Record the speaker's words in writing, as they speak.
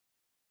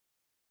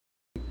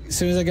As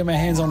soon as I get my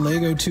hands on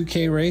Lego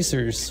 2K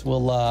Racers,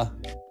 we'll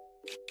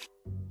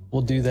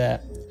do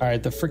that. All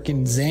right, the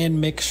freaking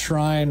Zanmik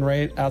shrine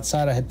right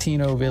outside of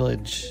Hatino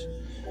Village,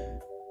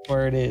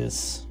 where it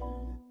is.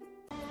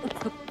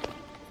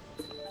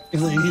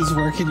 He's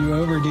working you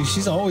over, dude.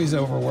 She's always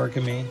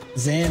overworking me.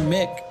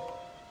 Zanmik.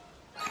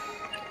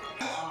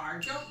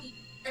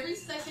 Every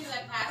second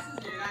that passes,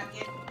 you're not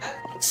getting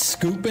up.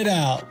 Scoop it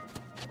out.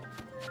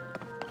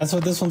 That's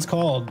what this one's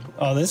called.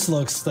 Oh, this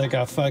looks like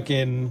a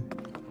fucking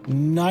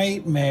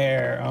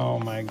nightmare. Oh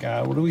my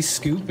god, what are we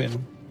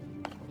scooping?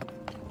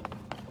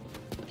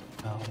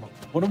 Oh,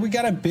 what do we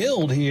gotta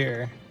build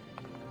here?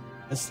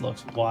 This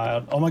looks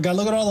wild. Oh my god,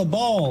 look at all the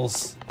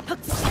balls.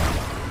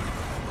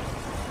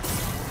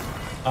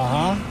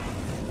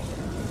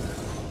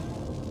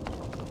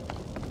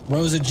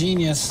 Rose of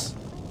Genius.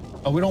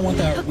 Oh, we don't want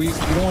that. We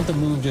don't want the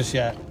move just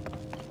yet.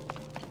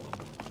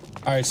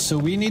 All right, so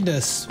we need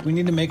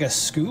to make a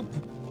scoop.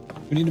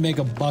 We need to make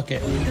a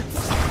bucket.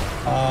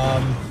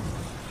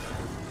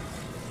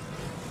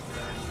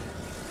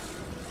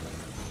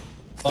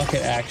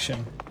 Bucket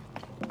action.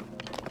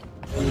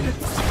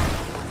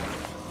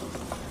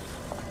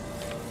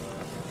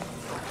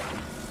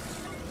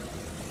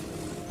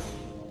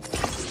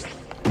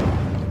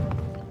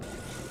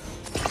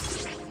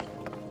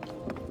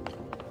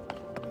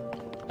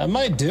 I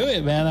might do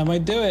it, man. I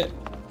might do it.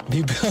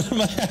 Be building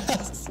my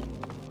house.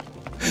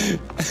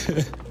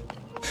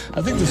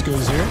 I think this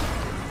goes here.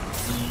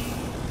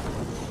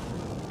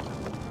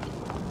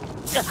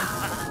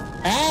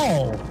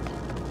 Ow!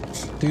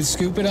 Dude,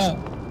 scoop it up.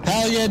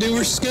 Hell yeah, dude,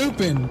 we're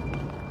scooping.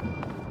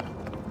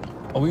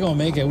 Oh, we gonna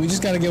make it. We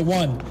just gotta get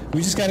one.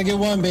 We just gotta get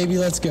one, baby.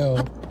 Let's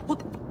go.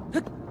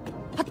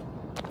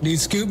 Dude,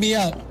 scoop me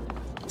up.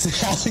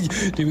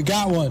 Dude, we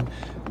got one.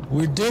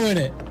 We're doing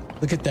it.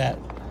 Look at that.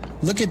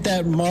 Look at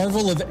that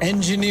marvel of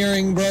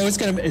engineering, bro. It's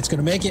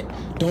gonna make it.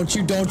 Don't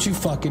you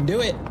fucking do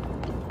it.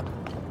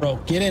 Bro,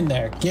 get in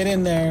there. Get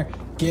in there.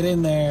 Get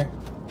in there.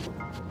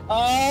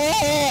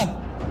 Ah!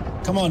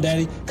 Come on,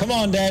 daddy. Come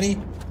on, daddy.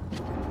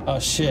 Oh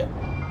shit.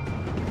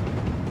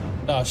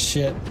 Oh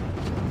shit.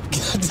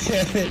 God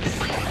damn it.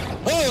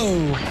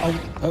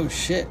 Oh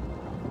shit.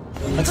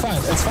 That's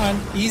fine. That's fine.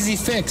 Easy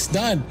fix.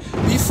 Done.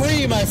 Be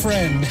free, my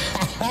friend.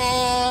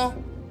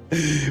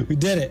 We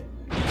did it.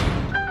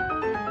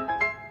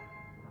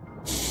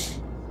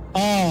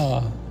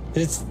 Oh,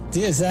 it's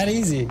that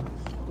easy.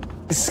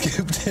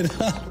 Scooped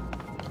it up.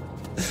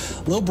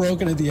 A little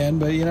broken at the end,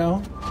 but you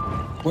know.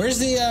 Where's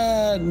the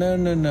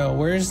no.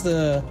 Where's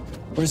the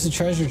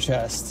treasure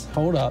chest?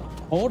 Hold up.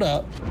 Hold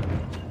up.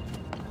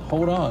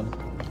 Hold on.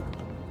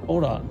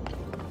 Hold on.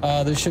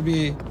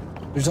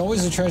 There's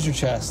always a treasure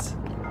chest.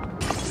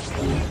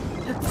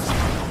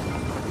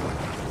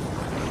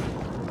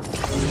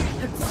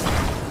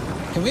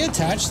 Can we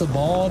attach the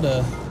ball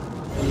to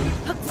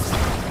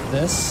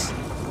this?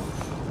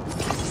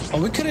 Oh,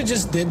 we could have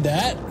just did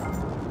that.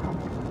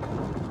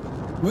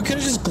 We could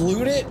have just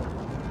glued it,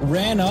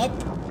 ran up,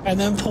 and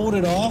then pulled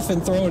it off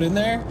and throw it in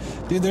there.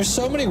 Dude, there's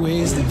so many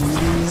ways to do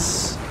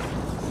these.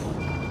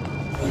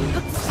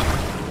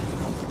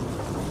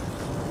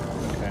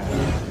 Okay.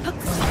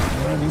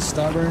 You wanna be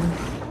stubborn?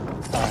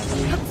 Fine.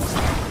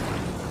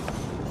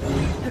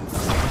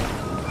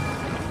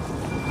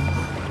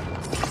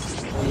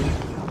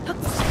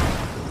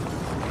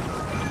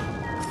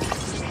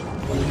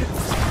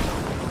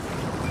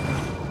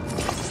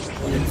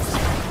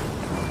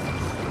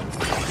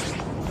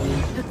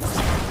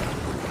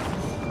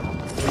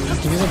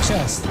 Give me the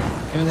chest.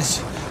 Give me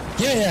this.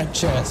 Give me that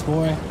chest,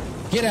 boy.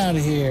 Get out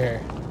of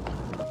here.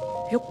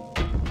 Yep.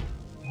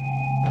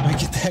 Let me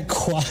get that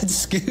quad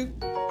scoop.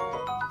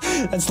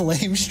 That's the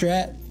lame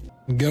strat.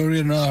 Go to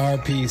another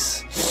hard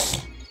piece.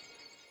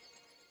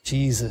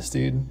 Jesus,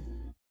 dude.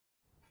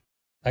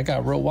 That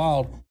got real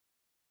wild.